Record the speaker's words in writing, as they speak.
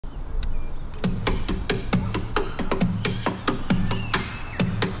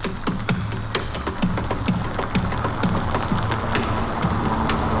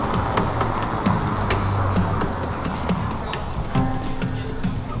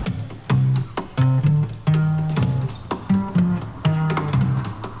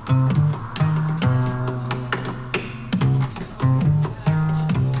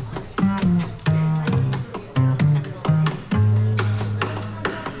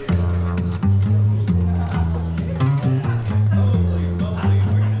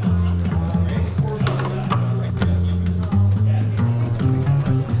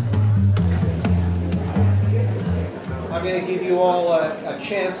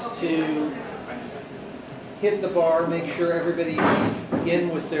chance to hit the bar, make sure everybody's in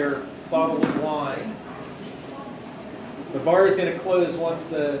with their bottle of wine. The bar is going to close once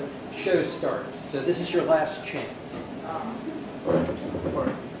the show starts, so this is your last chance.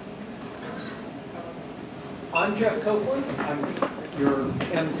 I'm Jeff Copeland. I'm your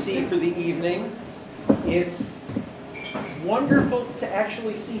MC for the evening. It's wonderful to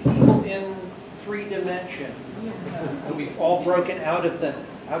actually see people in 3 dimensions. We've all broken out of the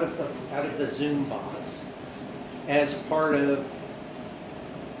Zoom box as part of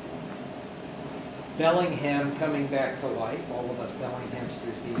Bellingham coming back to life. All of us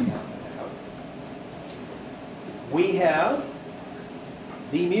Bellinghamsters being out and about. We have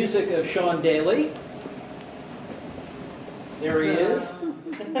the music of Sean Daly. There he is.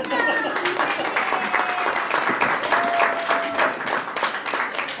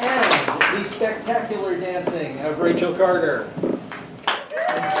 And the spectacular dancing of Rachel Carter.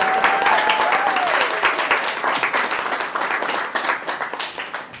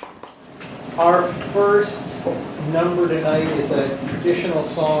 Our first number tonight is a traditional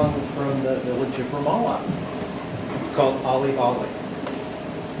song from the village of Ramallah. It's called Ali Ali.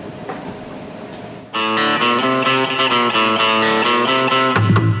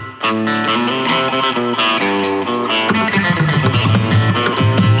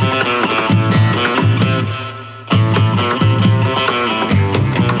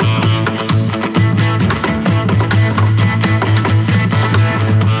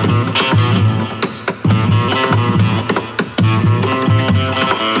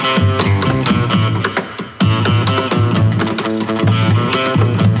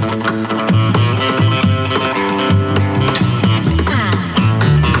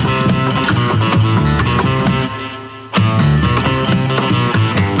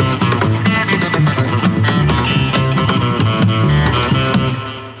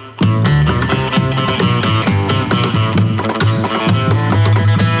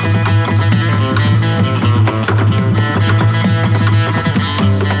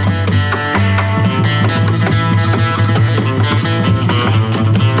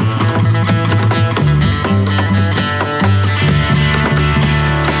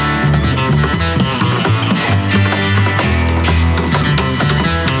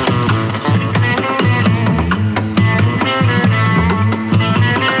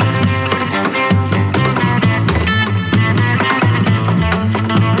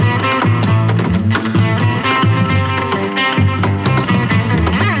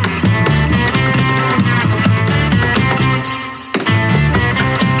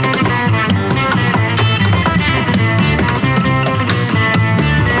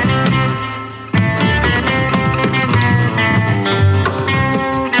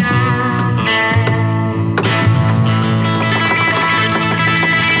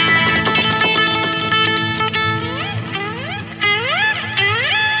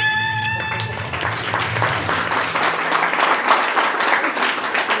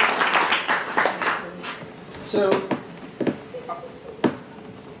 So,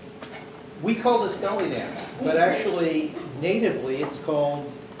 we call this belly dance, but actually, natively, it's called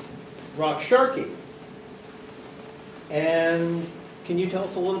sharqi. And can you tell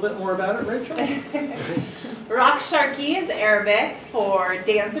us a little bit more about it, Rachel? Sharqi is Arabic for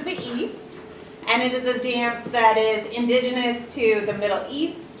Dance of the East, and it is a dance that is indigenous to the Middle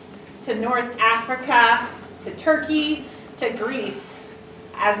East, to North Africa, to Turkey, to Greece,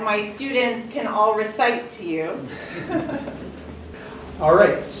 as my students can all recite to you. All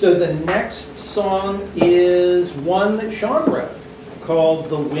right, so the next song is one that Sean wrote,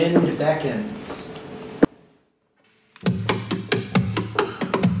 called The Wind Beckons.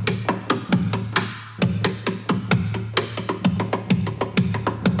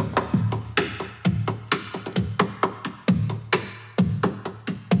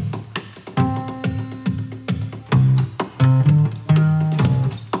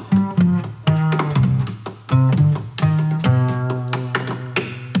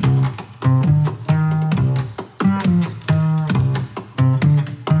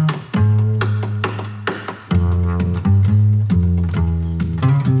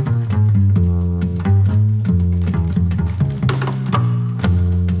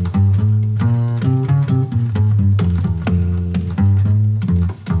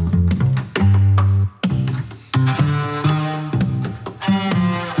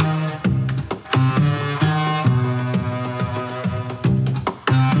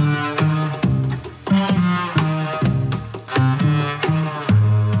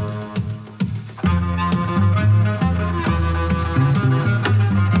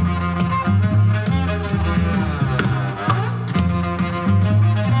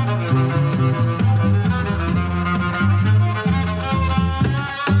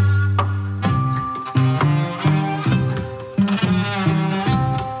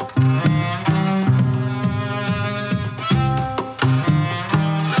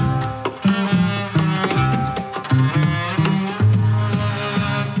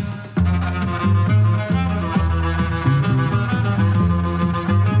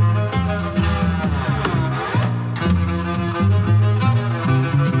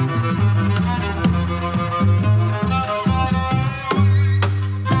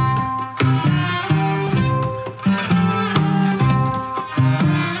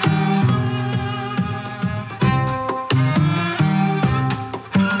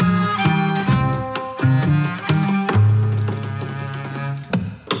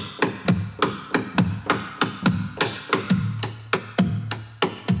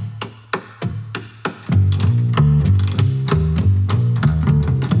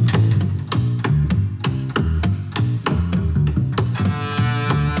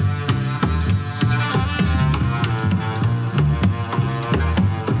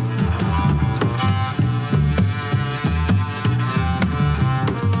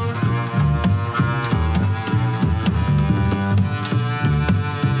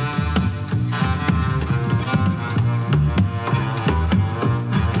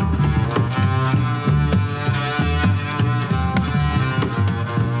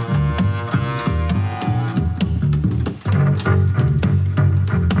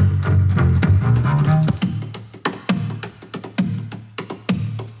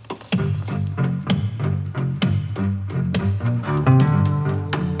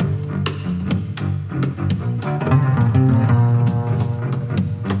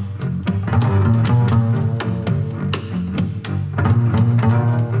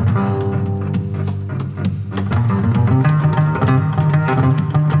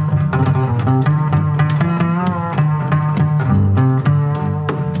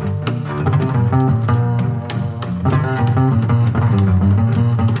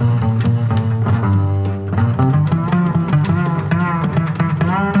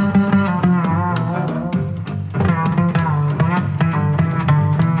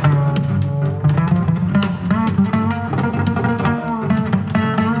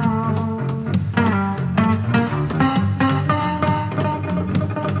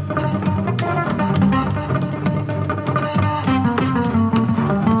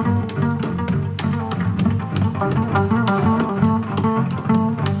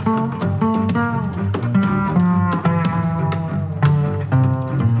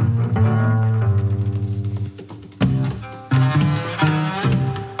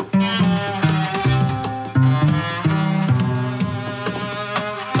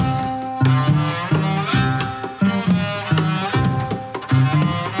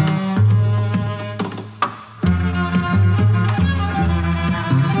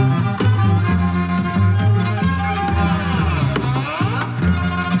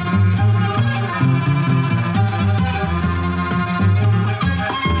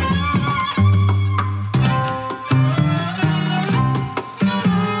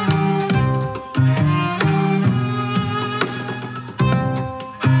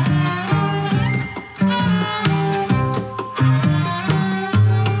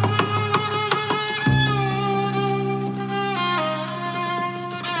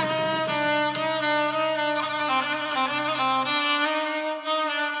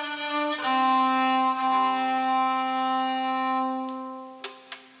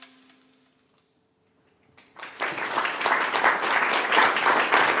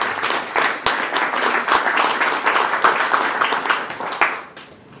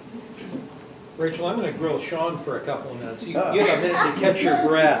 Rachel, I'm going to grill Sean for a couple of minutes. You have a minute to catch your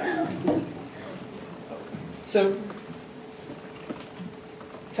breath. So,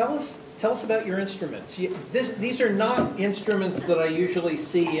 tell us about your instruments. These are not instruments that I usually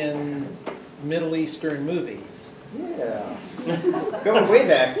see in Middle Eastern movies. Yeah. Going way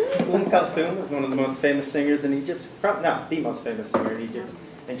back, Kulthum was one of the most famous singers in Egypt. No, the most famous singer in Egypt.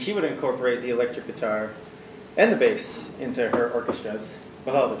 And she would incorporate the electric guitar and the bass into her orchestras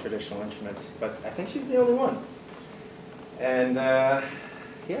with all the traditional instruments. But I think she's the only one. And yeah,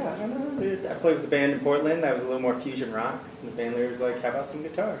 I don't know. I played with the band in Portland. I was a little more fusion rock. And the band leader was like, how about some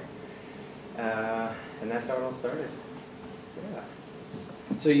guitar? And that's how it all started. Yeah.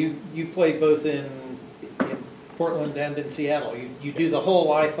 So you play both in Portland and in Seattle. You do the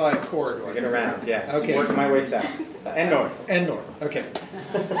whole I-5 corridor. I get around, yeah. Okay. Just working my way south. And north. And north, okay.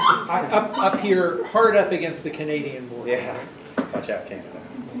 Up here, hard up against the Canadian border. Yeah. Watch out, Canada.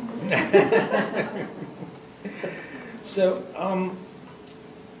 So,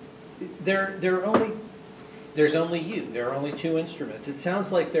 there's only you. There are only 2 instruments. It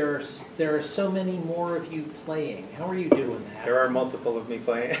sounds like there are so many more of you playing. How are you doing that? There are multiple of me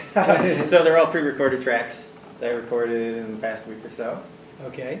playing. So they're all pre-recorded tracks that I recorded in the past week or so.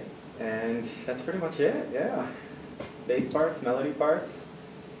 Okay. And that's pretty much it, yeah. Bass parts, melody parts,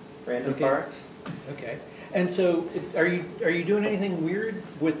 random parts. Okay. And so, are you doing anything weird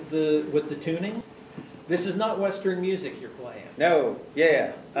with the tuning? This is not Western music you're playing. No,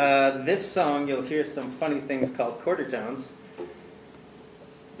 yeah. This song, you'll hear some funny things called quarter tones.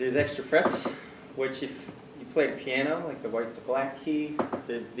 There's extra frets, which if you play the piano, like the white to black key,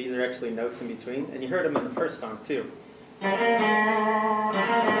 these are actually notes in between. And you heard them in the first song, too. It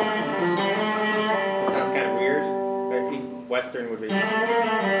sounds kind of weird. Western would be, or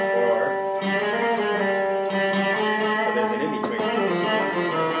there's an in-between.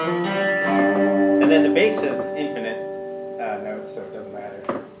 And then the bass is infinite notes, so it doesn't matter.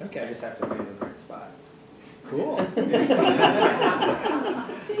 Okay. I just have to be in the right spot. Cool.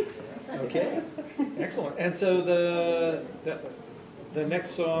 Okay. Excellent. And so the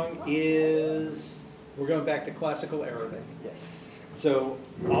next song is, we're going back to classical Arabic. Yes. So,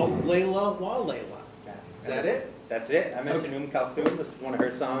 Alf Layla wa Layla. Is that it? That's it. I mentioned Kulthum. This is one of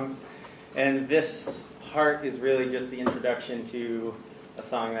her songs. And this part is really just the introduction to a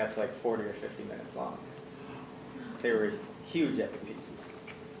song that's like 40 or 50 minutes long. They were huge epic pieces.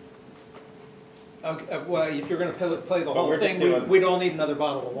 Okay, well, if you're going to play the whole we're just thing, we'd all need another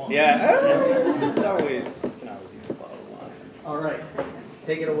bottle of wine. Yeah. It's always, you can always use a bottle of wine. All right.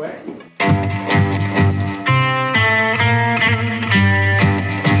 Take it away.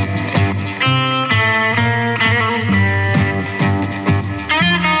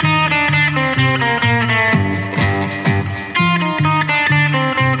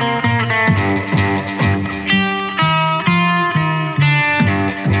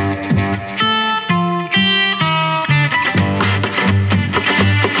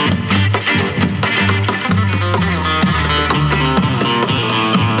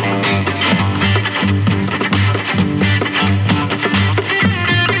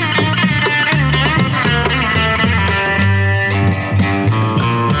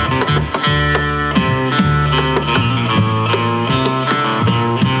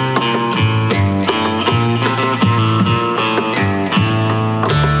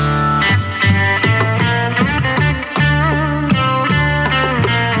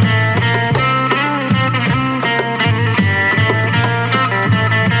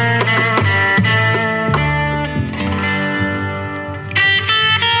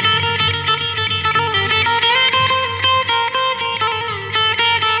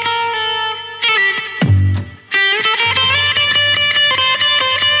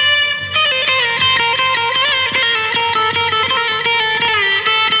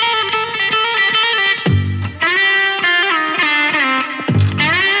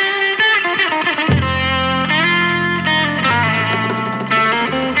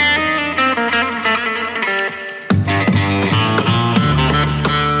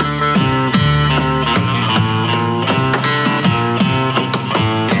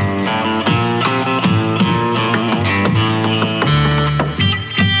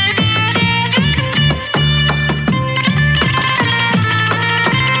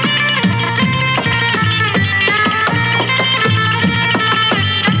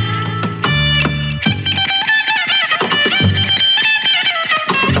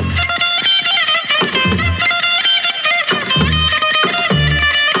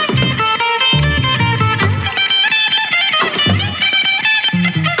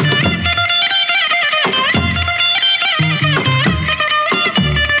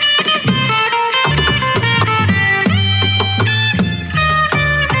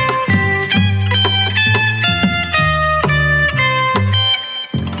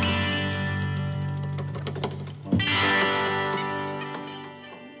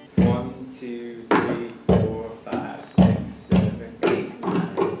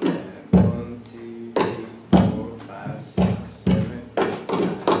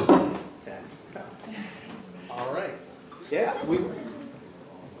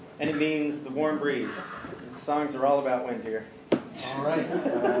 breeze. These songs are all about wind here. All right.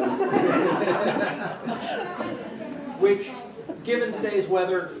 Which, given today's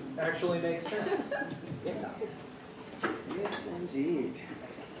weather, actually makes sense. Yeah. Yes, indeed.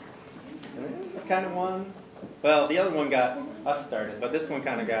 And this is kind of one. Well, the other one got us started, but this one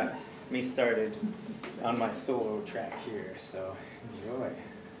kind of got me started on my solo track here. So enjoy.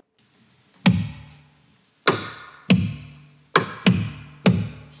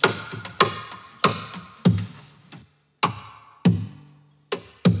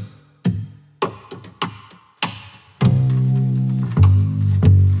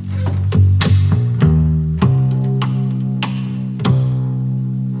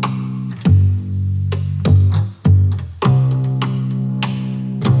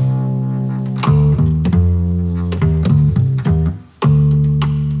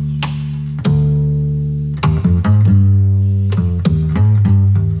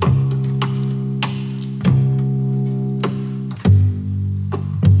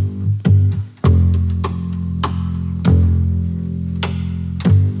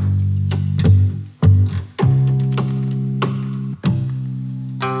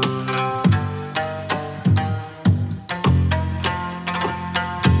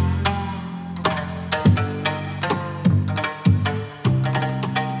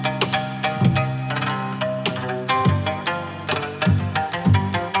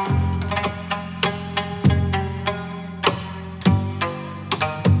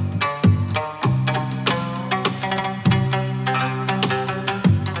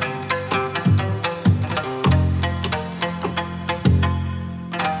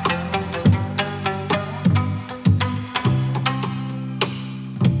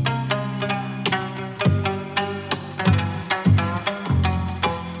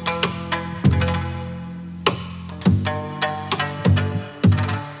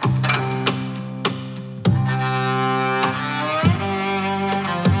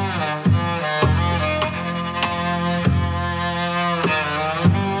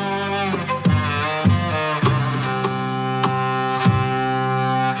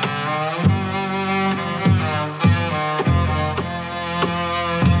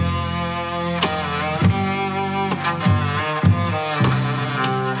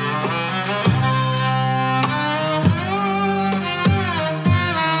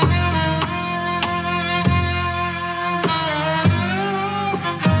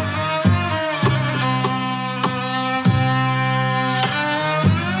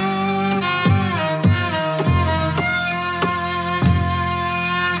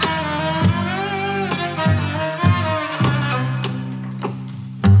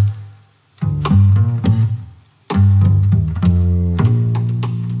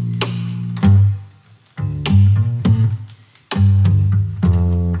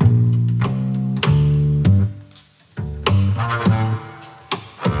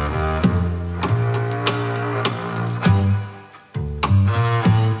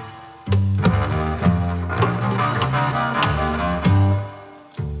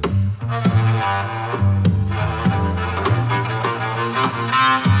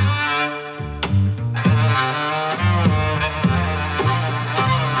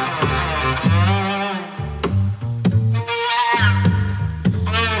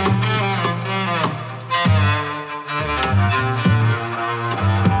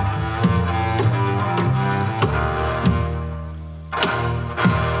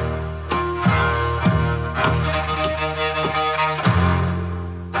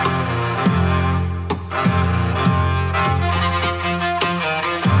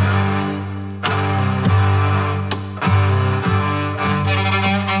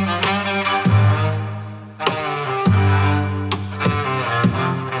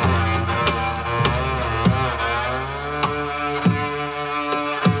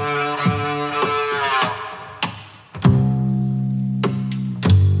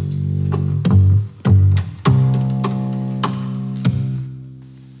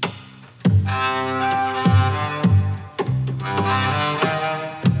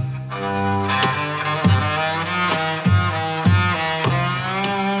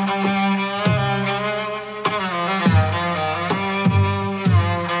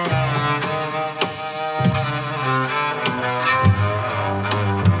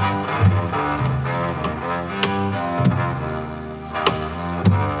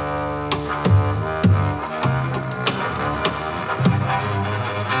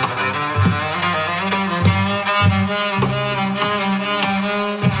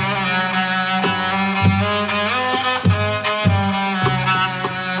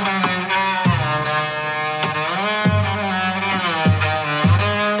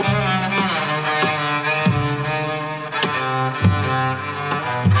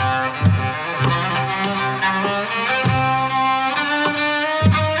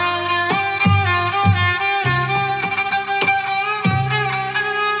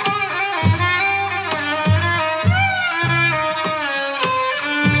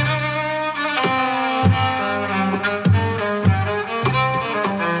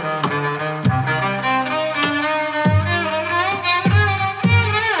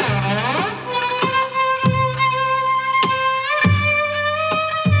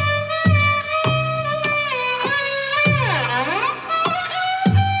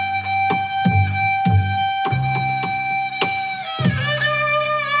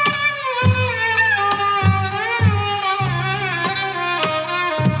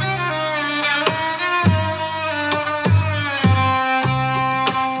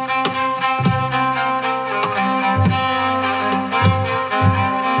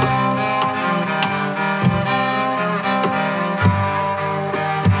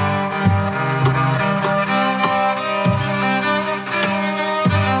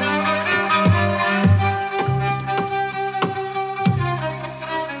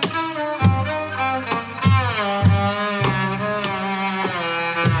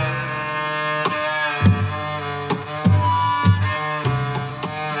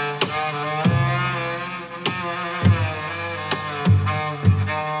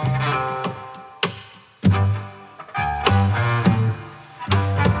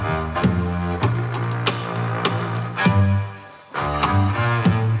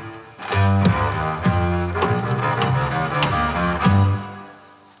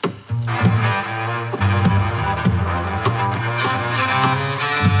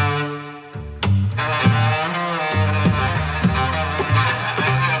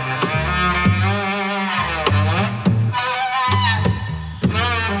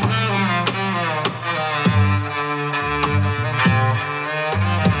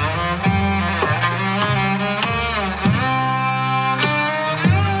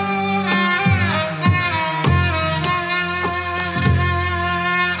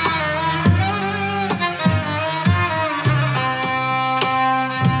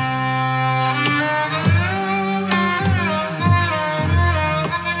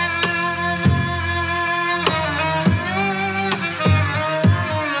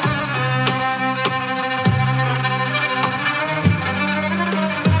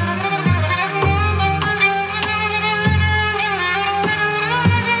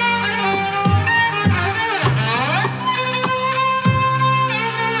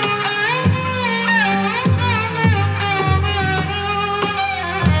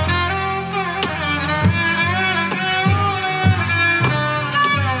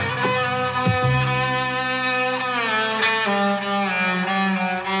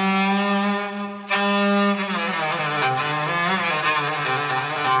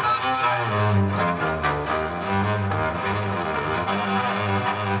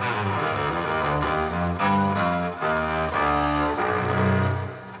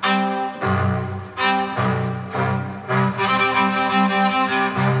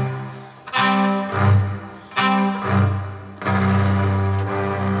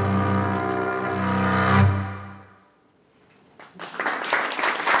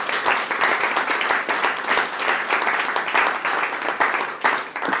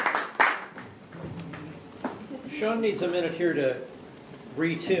 Sean needs a minute here to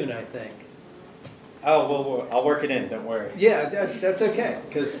retune, I think. Oh, well, I'll work it in, don't worry. Yeah, that's okay,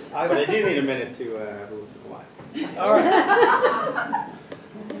 because But I do need a minute to loosen the line. All right.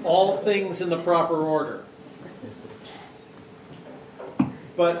 All things in the proper order.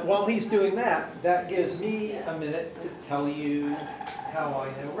 But while he's doing that, that gives me a minute to tell you how I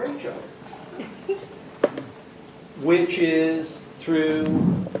know Rachel, which is through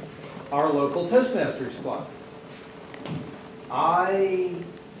our local Toastmasters Club. I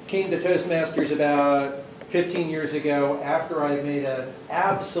came to Toastmasters about 15 years ago after I made an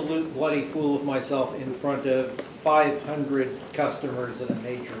absolute bloody fool of myself in front of 500 customers at a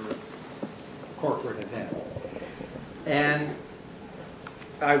major corporate event. And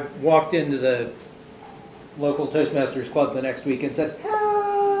I walked into the local Toastmasters Club the next week and said,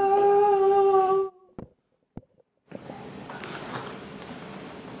 "Help!"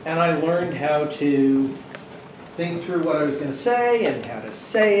 And I learned how to think through what I was going to say and how to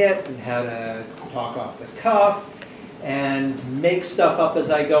say it and how to talk off the cuff and make stuff up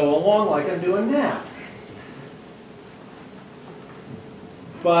as I go along like I'm doing now.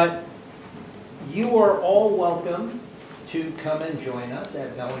 But you are all welcome to come and join us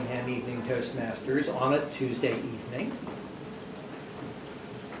at Bellingham Evening Toastmasters on a Tuesday evening.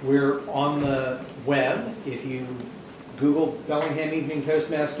 We're on the web. If you Google Bellingham Evening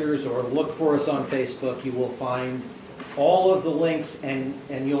Toastmasters or look for us on Facebook, you will find all of the links, and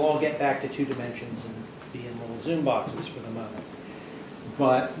you'll all get back to 2 dimensions and be in little Zoom boxes for the moment.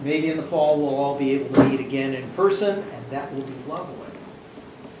 But maybe in the fall we'll all be able to meet again in person, and that will be lovely.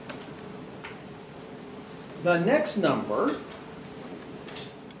 The next number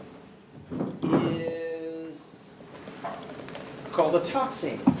is called a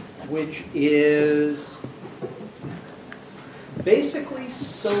toxine, which is basically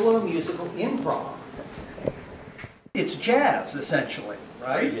solo musical improv. It's jazz, essentially,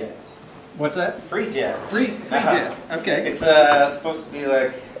 right? Free jazz. What's that? Free jazz. Free jazz. Okay. It's supposed to be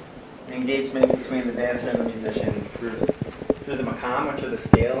like an engagement between the dancer and the musician through the maqam, which are the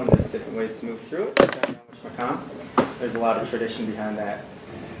scale, and there's different ways to move through it, depending on which maqam. There's a lot of tradition behind that.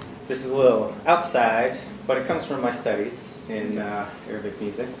 This is a little outside, but it comes from my studies in Arabic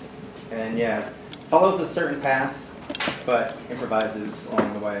music. And yeah, follows a certain path, but improvises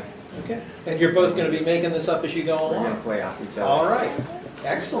along the way. Okay. And you're both going to be making this up as you go We're along? going to play off each other. All right.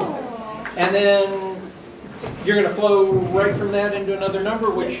 Excellent. And then you're going to flow right from that into another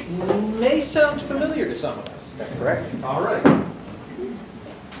number, which may sound familiar to some of us. That's correct. All right.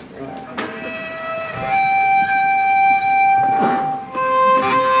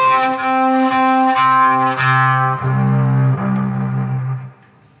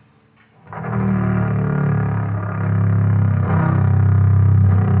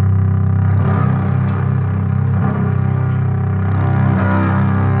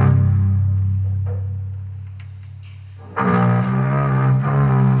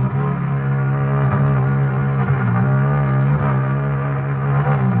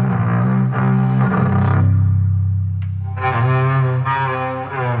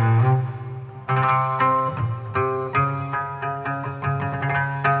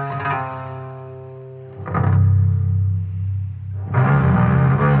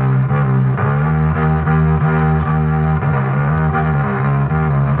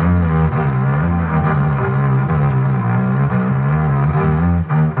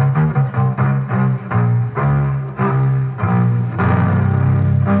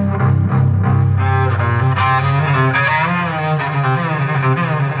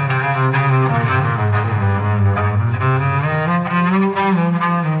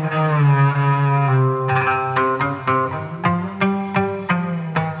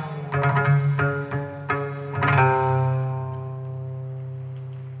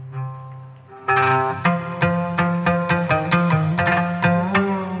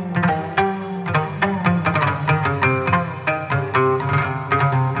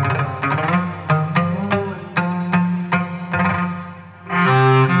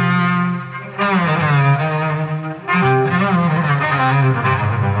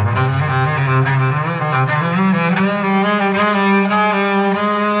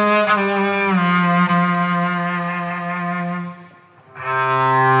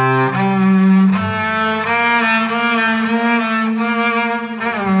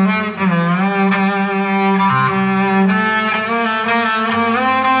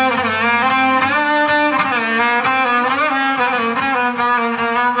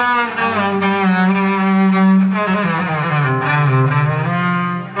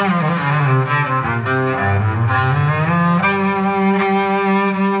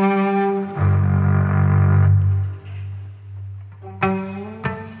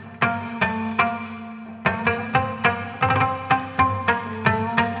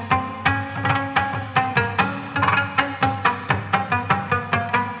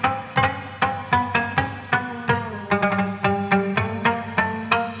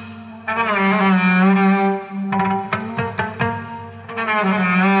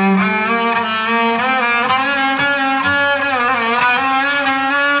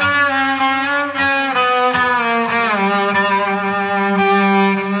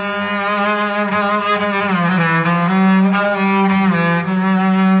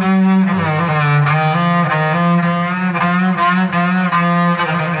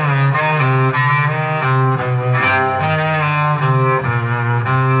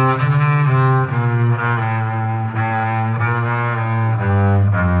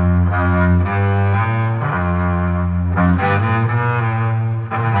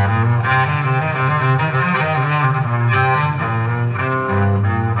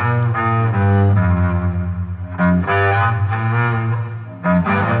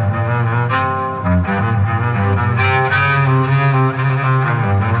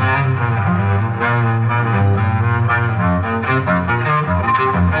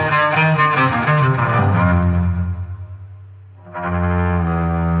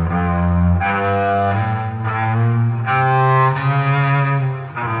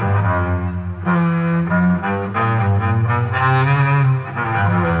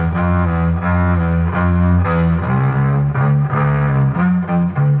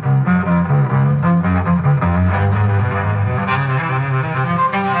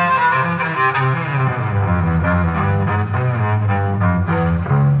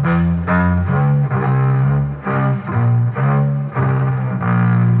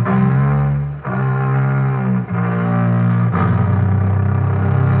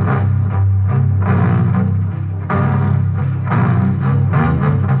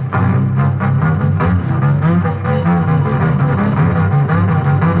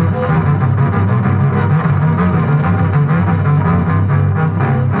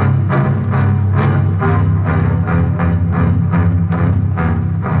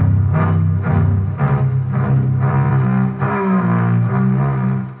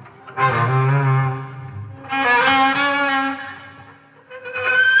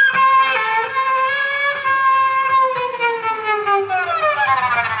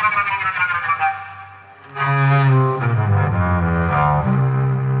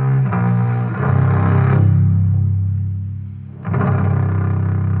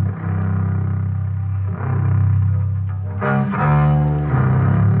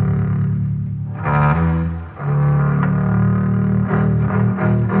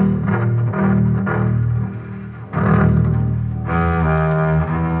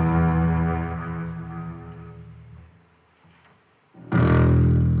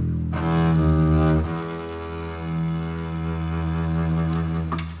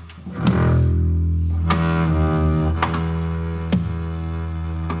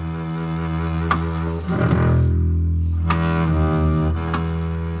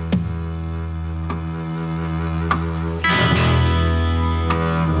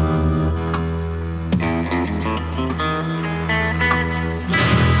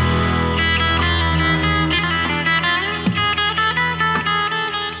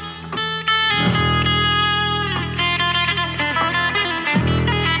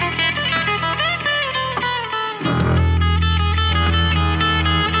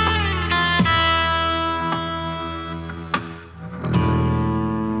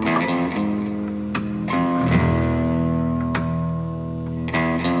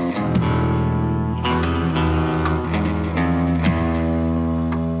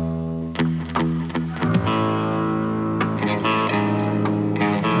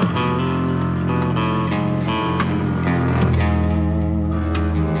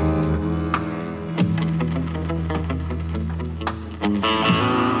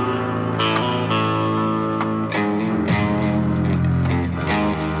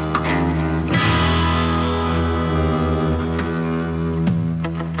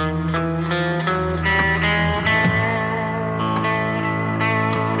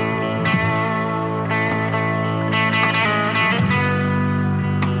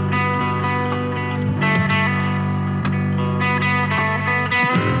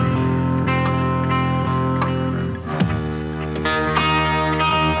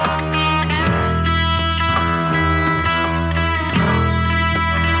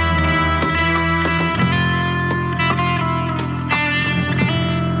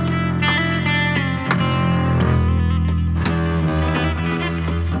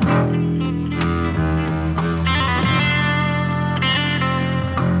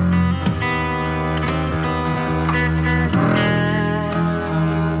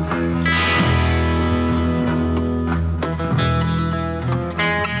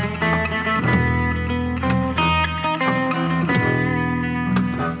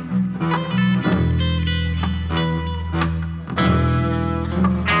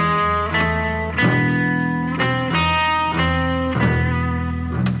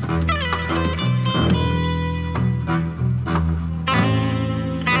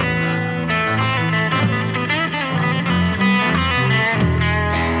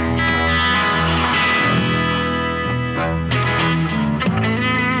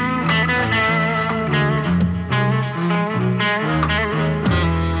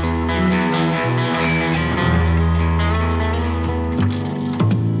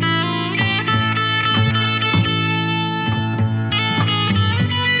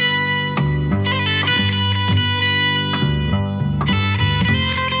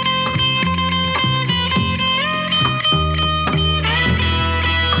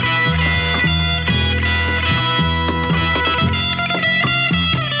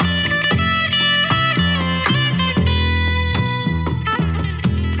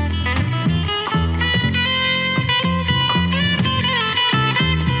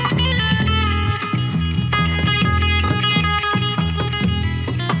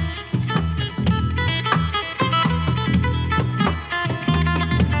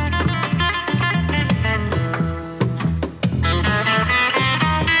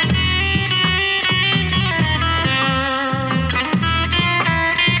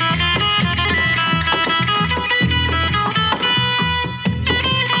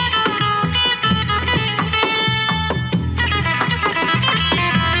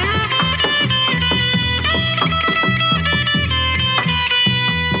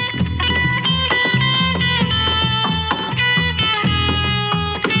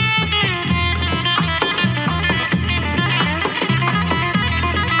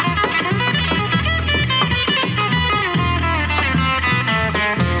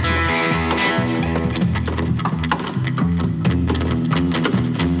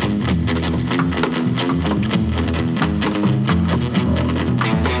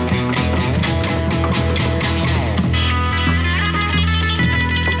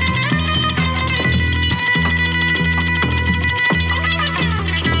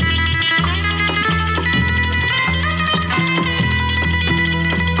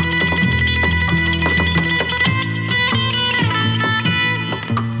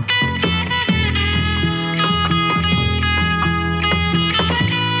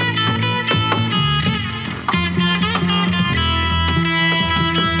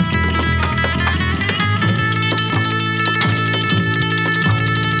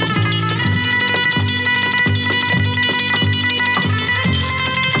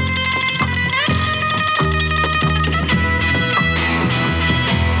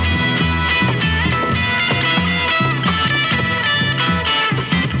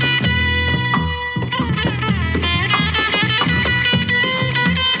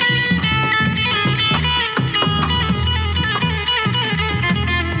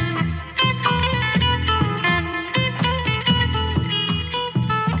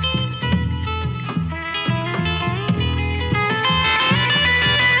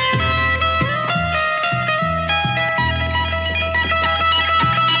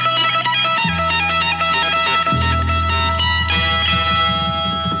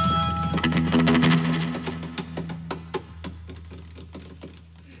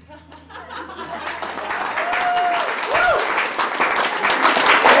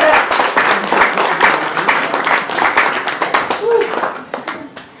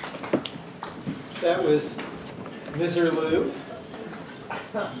 That was Miserlou,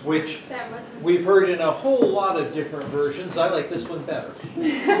 which we've heard in a whole lot of different versions. I like this one better.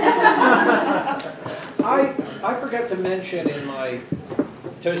 I forgot to mention in my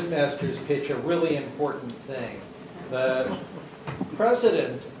Toastmasters pitch a really important thing. The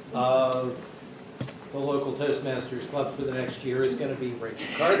president of the local Toastmasters Club for the next year is going to be Rachel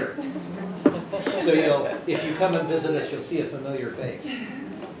Carter. So if you come and visit us, you'll see a familiar face.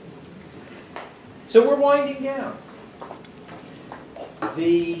 So we're winding down.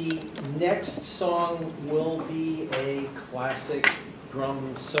 The next song will be a classic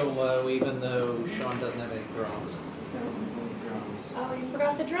drum solo, even though Sean doesn't have any drums. Oh, you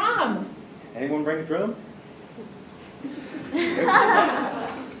forgot the drum. Anyone bring a drum?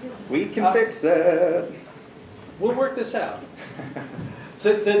 We can fix that. We'll work this out.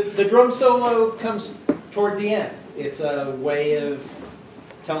 So the drum solo comes toward the end. It's a way of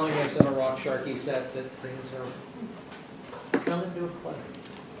telling us in a rock sharqi set that things are coming to a close.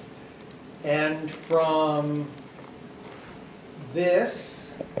 And from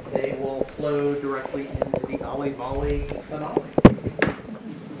this, they will flow directly into the Ali Bali finale.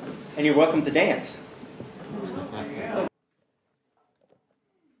 And you're welcome to dance.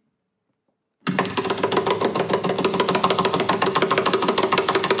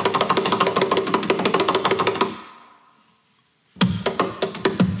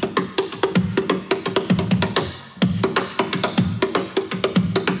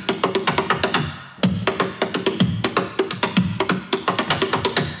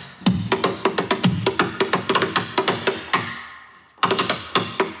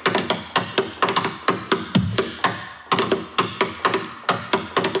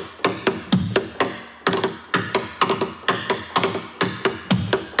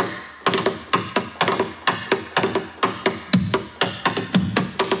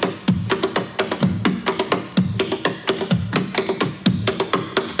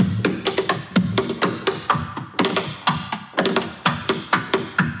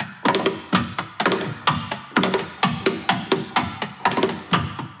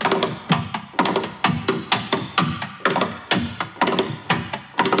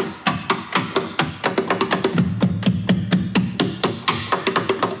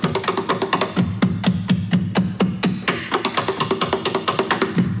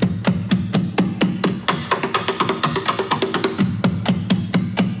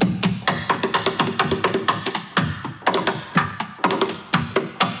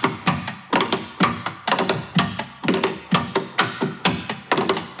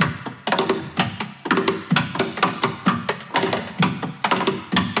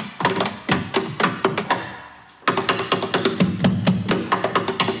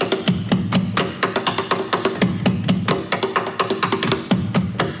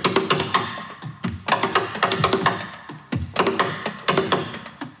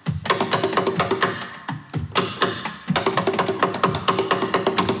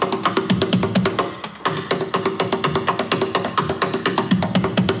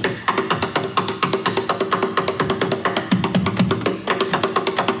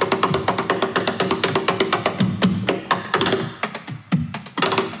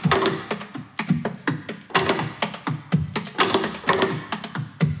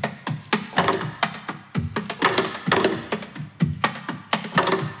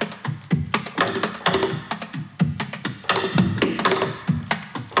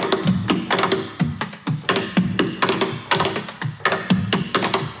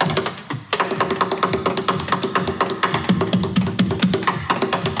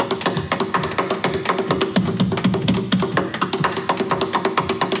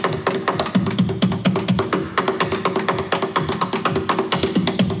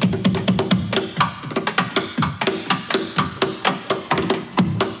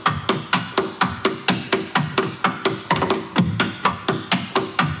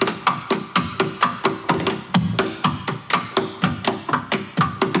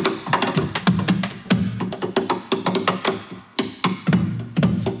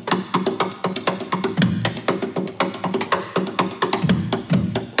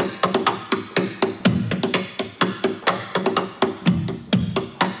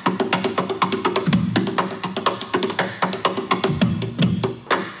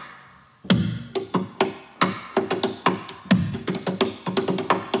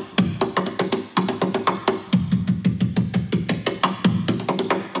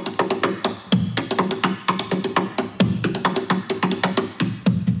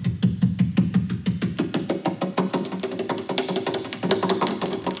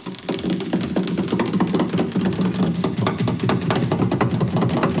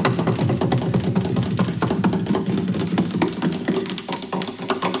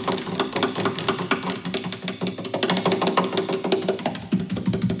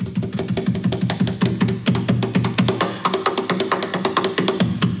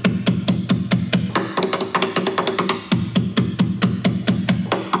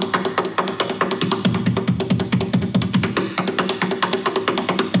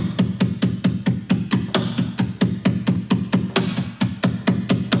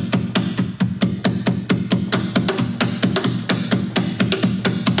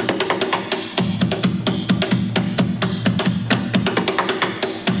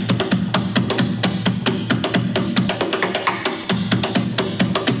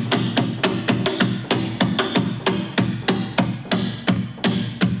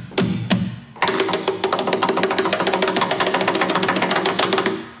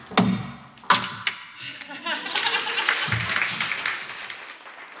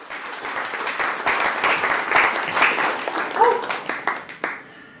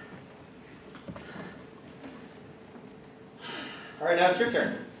 your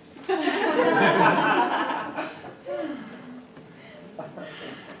turn.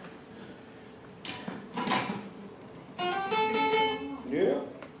 Yeah.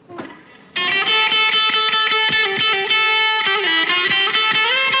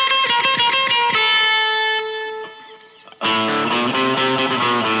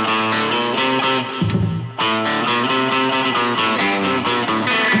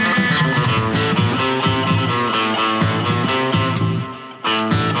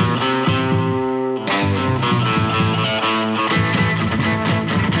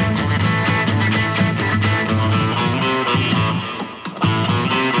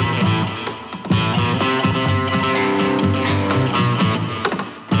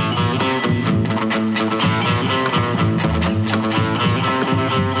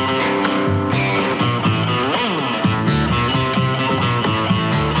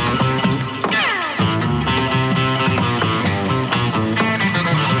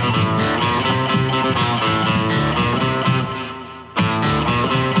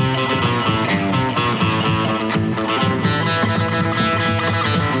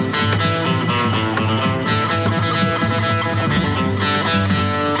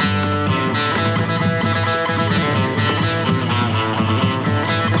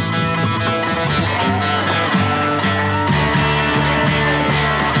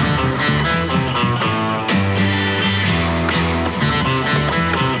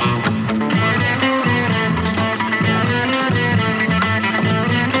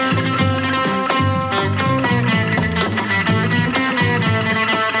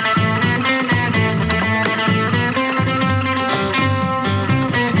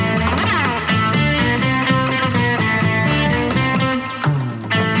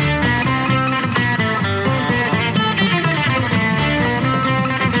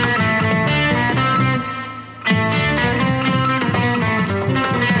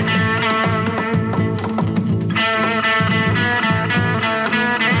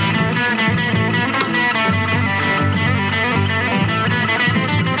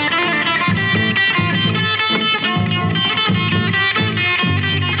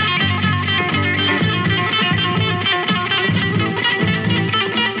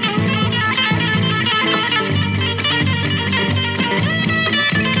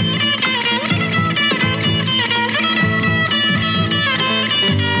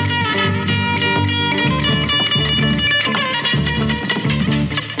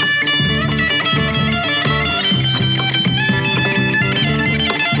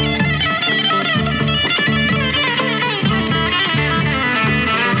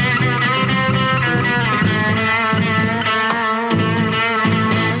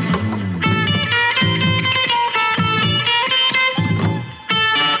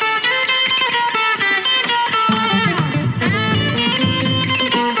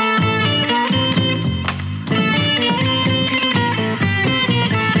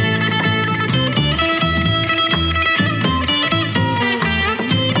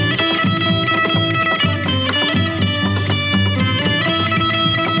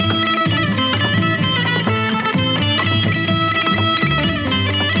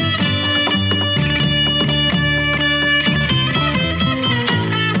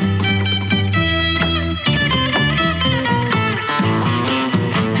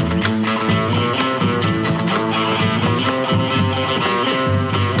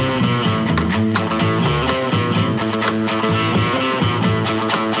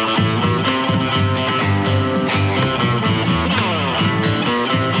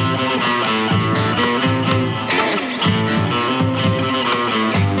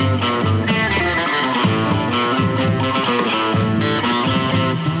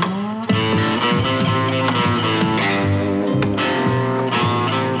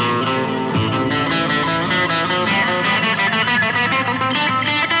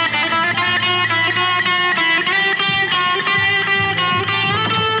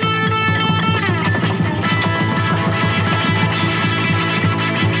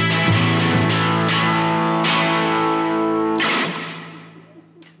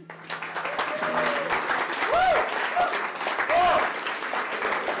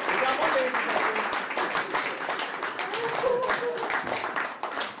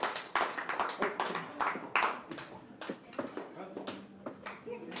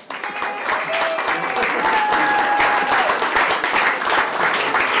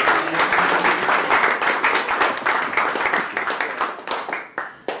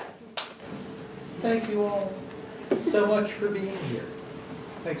 Thank you all so much for being here.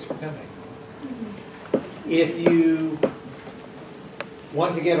 Thanks for coming. If you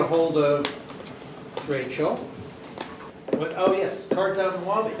want to get a hold of Rachel, Oh yes, cards out in the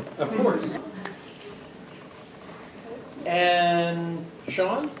lobby, of course. And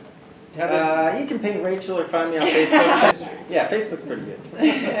Sean? You can ping Rachel or find me on Facebook. Yeah, Facebook's pretty good.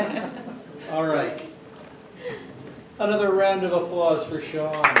 All right. Another round of applause for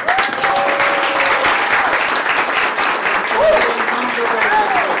Sean.